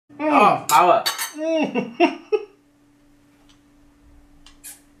Oh, power.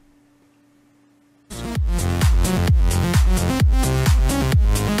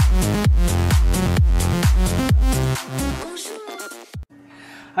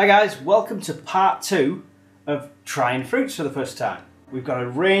 Hi guys, welcome to part 2 of trying fruits for the first time. We've got a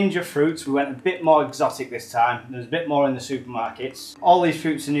range of fruits. We went a bit more exotic this time. There's a bit more in the supermarkets. All these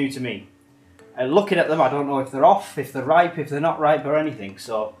fruits are new to me. Looking at them, I don't know if they're off, if they're ripe, if they're not ripe or anything.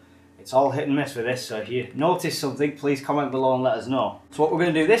 So it's all hit and miss with this. So if you notice something, please comment below and let us know. So what we're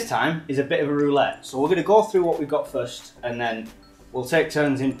going to do this time is a bit of a roulette. So we're going to go through what we've got first and then we'll take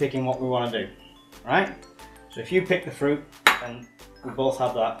turns in picking what we want to do. Right? So if you pick the fruit, then we both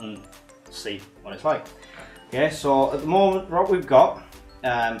have that and see what it's like. Okay, so at the moment what we've got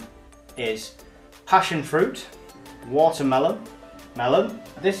is passion fruit, watermelon, melon.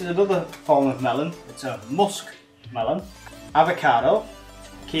 This is another form of melon. It's a musk melon, avocado,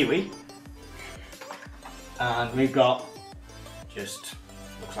 kiwi, and we've got just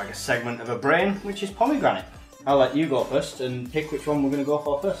looks like a segment of a brain, which is pomegranate. I'll let you go first and pick which one we're going to go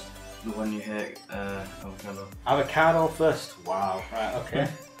for first. The one you hate, avocado. Avocado first. Wow. Right. Okay.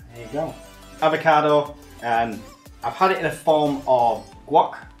 There you go. Avocado. I've had it in a form of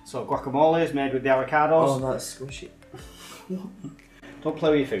guac. So guacamole is made with the avocados. Oh, that's squishy. Don't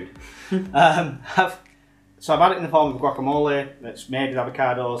play with your food. So I've had it in the form of guacamole that's made with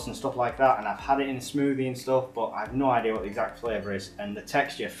avocados and stuff like that, and I've had it in a smoothie and stuff, but I have no idea what the exact flavour is, and the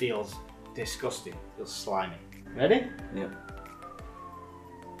texture feels disgusting. It feels slimy. Ready? Yep.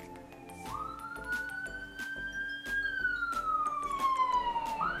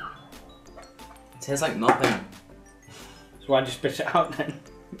 It tastes like nothing. So why'd you spit it out then?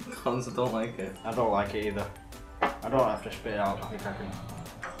 Because I don't like it. I don't like it either. I don't have to spit it out, I think I can.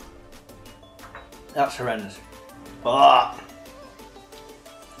 That's horrendous. Oh,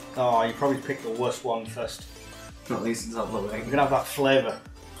 you probably picked the worst one first. At least it's out of the way. We're gonna have that flavour.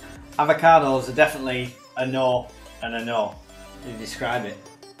 Avocados are definitely a no and a no. You describe it.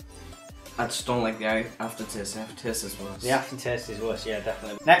 I just don't like the aftertaste. The aftertaste is worse. The aftertaste is worse, yeah,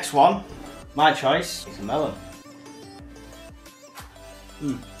 definitely. Next one, my choice, is a melon.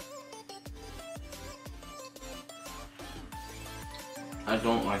 I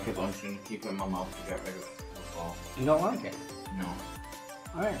don't like it, but I'm trying to keep it in my mouth to get rid of the fall. You don't like it? No.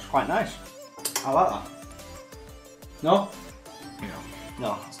 Alright, it's quite nice. I like that. No? No.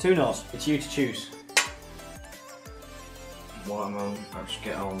 No, it's 2 no's. It's you to choose. Watermelon. I just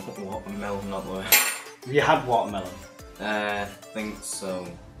get all watermelon out the way. Have you had watermelon? Think so.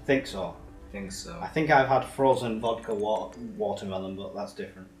 Think so. Think so. I think I've had frozen vodka watermelon, but that's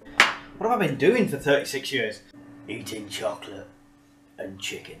different. What have I been doing for 36 years? Eating chocolate and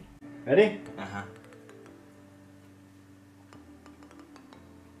chicken. Ready? Uh-huh.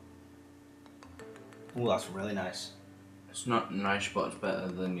 Oh, that's really nice. It's not nice, but it's better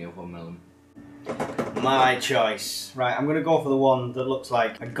than the other melon. My choice. Right, I'm gonna go for the one that looks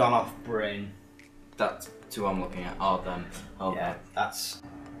like a gone off brain. That's who I'm looking at. Oh, them. Oh, Yeah, that's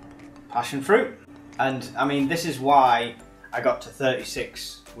passion fruit. And I mean, this is why I got to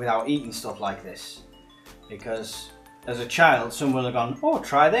 36 without eating stuff like this. Because as a child, someone would have gone, oh,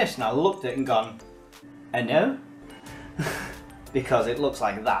 try this. And I looked at it and gone, no. Because it looks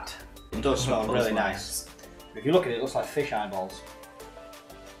like that. It does smell really nice. If you look at it, it looks like fish eyeballs.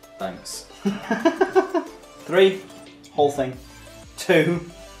 Thanks. 3, whole thing. 2,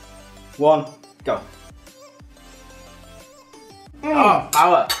 1, go. Oh,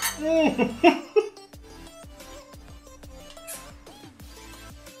 power!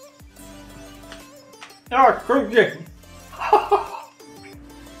 Oh, crunchy!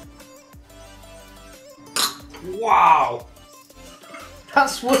 Wow!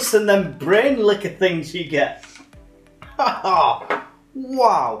 That's worse than them brain liquor things you get.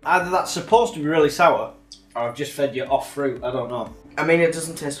 Wow! Either that's supposed to be really sour, or I've just fed you off fruit, I don't know. I mean, it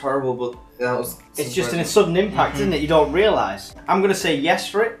doesn't taste horrible, but that was... It's just in a sudden impact, isn't it? You don't realise. I'm going to say yes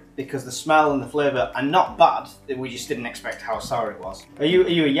for it, because the smell and the flavour are not bad. We just didn't expect how sour it was. Are you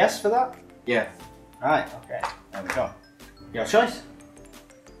a yes for that? Yeah. Right, okay. There we go. Your choice?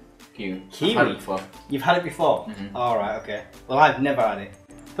 Kiwi. Kiwi? I've had it before. You've had it before? Alright, okay. Well, I've never had it.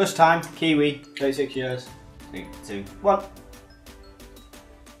 First time, kiwi, 36 years. 3, 2, 1.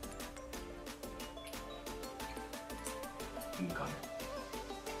 Okay.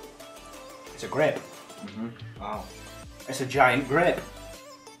 It's a grape. Wow. It's a giant grape.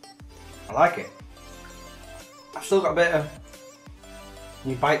 I like it. I've still got a bit of...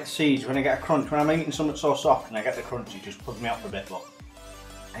 You bite the seeds, when I get a crunch, when I'm eating something so soft and I get the crunch, it just puts me off a bit, but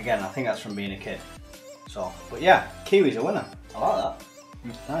again, I think that's from being a kid. So, but yeah, kiwi's a winner. I like that.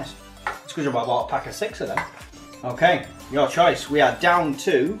 Nice. because I bought a pack of 6 of them. Okay, your choice. We are down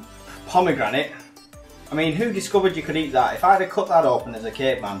to pomegranate. I mean, who discovered you could eat that? If I'd have cut that open as a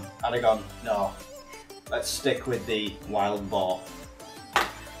cake man, I'd have gone, no, let's stick with the wild boar.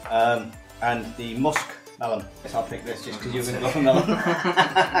 And the musk melon. Guess I'll pick this just because you're going to go for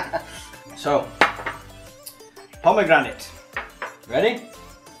melon. So, pomegranate. Ready?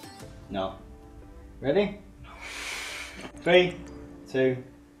 No. Ready? 3, 2,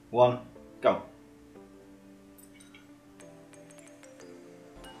 1, go.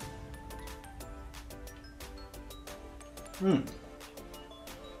 The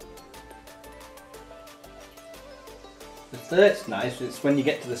third's nice, it's when you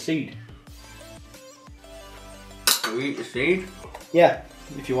get to the seed. Do we eat the seed? Yeah,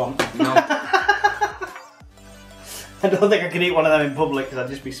 if you want. No. I don't think I could eat one of them in public because I'd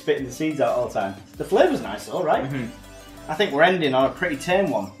just be spitting the seeds out all the time. The flavour's nice though, right? I think we're ending on a pretty tame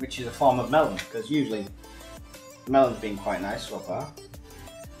one, which is a form of melon, because usually the melon's been quite nice so far.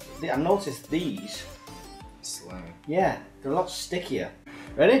 I noticed these. Slime. Yeah, they're a lot stickier.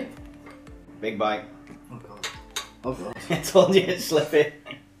 Ready? Big bite. Oh god. Oh god. I told you it's slippy.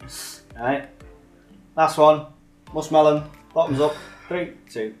 Alright. Last one. Muskmelon. Bottoms up. 3,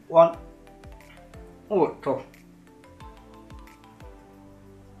 2, 1. Oh, it's tough.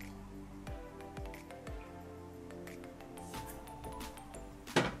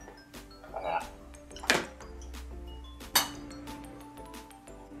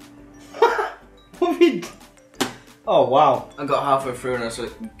 What have you done? Oh wow. I got halfway through and I was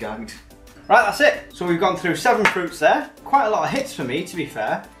like gagged. Right, that's it. So we've gone through 7 fruits there. Quite a lot of hits for me, to be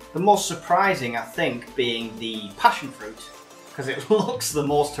fair. The most surprising, I think, being the passion fruit, because it looks the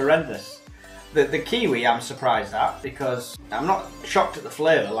most horrendous. The kiwi I'm surprised at, because I'm not shocked at the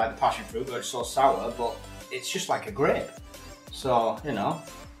flavour like the passion fruit, where it's so sour, but it's just like a grape. So, you know,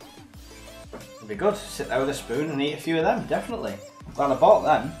 it'd be good to sit there with a spoon and eat a few of them, definitely. Glad I bought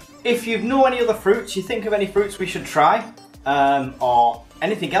them. If you know any other fruits, you think of any fruits we should try, or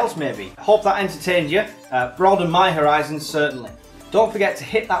anything else maybe. Hope that entertained you. Broaden my horizons, certainly. Don't forget to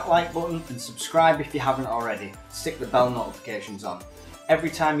hit that like button and subscribe if you haven't already. Stick the bell notifications on. Every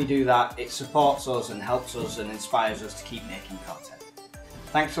time you do that, it supports us and helps us and inspires us to keep making content.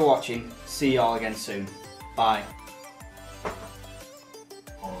 Thanks for watching. See you all again soon. Bye.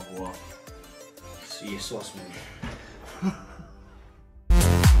 Oh, what? See you so smooth.